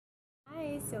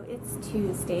So it's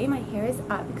Tuesday. My hair is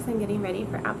up because I'm getting ready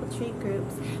for Apple Tree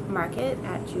Group's market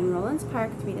at Rowlands Park,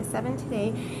 3 to 7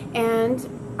 today.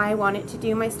 And I wanted to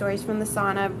do my stories from the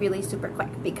sauna really super quick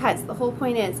because the whole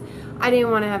point is I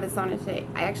didn't want to have a sauna today.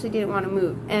 I actually didn't want to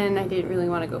move and I didn't really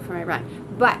want to go for my run.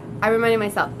 But I reminded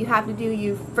myself, you have to do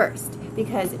you first,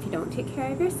 because if you don't take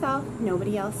care of yourself,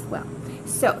 nobody else will.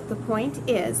 So the point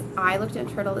is, I looked at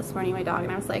Turtle this morning, my dog,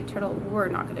 and I was like, Turtle, we're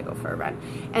not going to go for a run.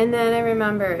 And then I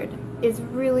remembered it's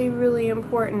really, really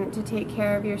important to take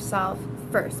care of yourself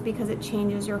first because it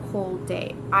changes your whole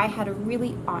day. I had a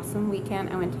really awesome weekend.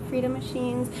 I went to Freedom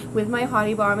Machines with my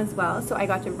hottie bomb as well, so I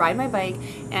got to ride my bike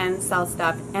and sell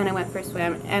stuff, and I went for a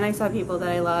swim, and I saw people that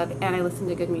I love, and I listened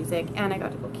to good music, and I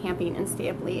got to go camping and stay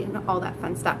up late and all that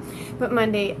fun stuff. But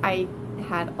Monday I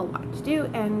had a lot to do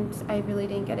and I really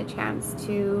didn't get a chance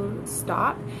to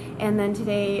stop, and then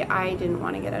today I didn't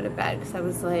want to get out of bed because I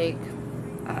was like,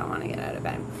 I don't want to get out of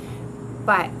bed.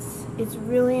 But it's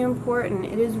really important,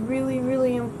 it is really,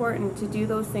 really important to do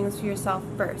those things for yourself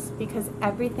first, because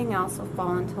everything else will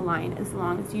fall into line as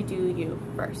long as you do you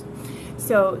first.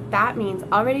 So that means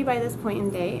already by this point in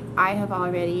the day, I have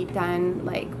already done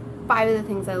like 5 of the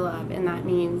things I love, and that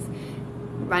means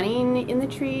running in the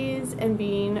trees and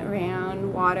being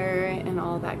around water and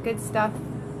all that good stuff.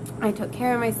 I took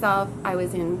care of myself. I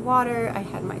was in water. I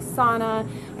had my sauna.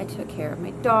 I took care of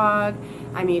my dog.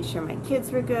 I made sure my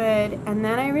kids were good. And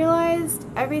then I realized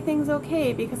everything's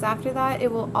okay, because after that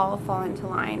it will all fall into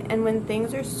line. And when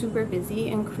things are super busy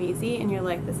and crazy and you're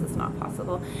like, this is not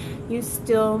possible, you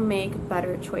still make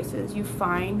better choices. You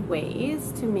find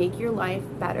ways to make your life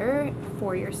better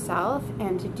for yourself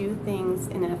and to do things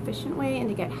in an efficient way and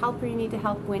to get help where you need to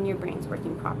help when your brain's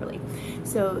working properly.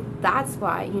 So that's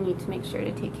why you need to make sure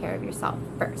to take care of yourself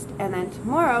first. And then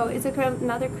tomorrow is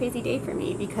another crazy day for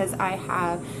me because I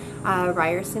have a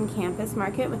Ryerson campus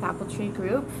market with Apple Tree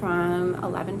Group from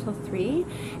 11 till 3,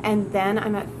 and then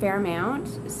I'm at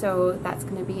Fairmont, so that's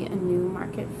going to be a new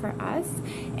market for us,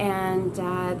 and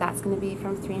that's going to be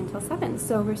from 3 until 7.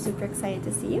 So we're super excited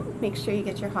to see you. Make sure you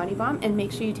get your hottie bomb and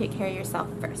make sure you take care of yourself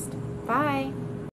first. Bye!